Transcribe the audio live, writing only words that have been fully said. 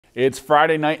It's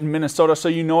Friday night in Minnesota, so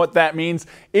you know what that means.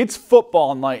 It's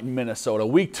football night in Minnesota.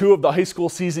 Week 2 of the high school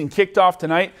season kicked off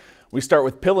tonight. We start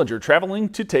with Pillager traveling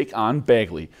to take on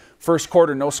Bagley. First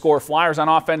quarter, no score Flyers on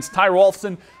offense. Ty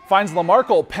Rolfson finds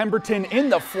LaMarco Pemberton in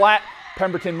the flat.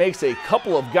 Pemberton makes a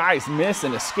couple of guys miss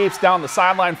and escapes down the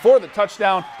sideline for the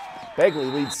touchdown. Bagley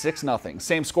leads 6-0.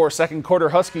 Same score second quarter.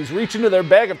 Huskies reach into their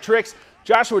bag of tricks.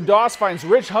 Joshua Doss finds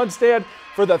Rich Hunstad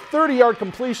for the 30-yard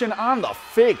completion on the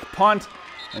fake punt.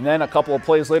 And then a couple of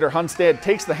plays later, Hunstad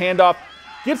takes the handoff,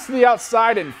 gets to the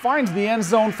outside, and finds the end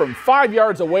zone from 5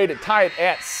 yards away to tie it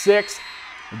at 6.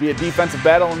 It'll be a defensive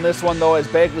battle in this one, though, as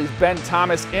Bagley's Ben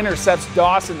Thomas intercepts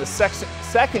Doss in the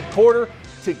second quarter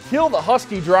to kill the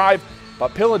Husky drive.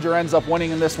 But Pillager ends up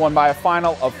winning in this one by a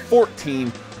final of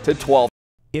 14-12.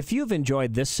 If you've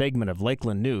enjoyed this segment of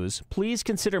Lakeland News, please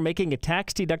consider making a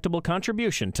tax-deductible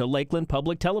contribution to Lakeland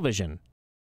Public Television.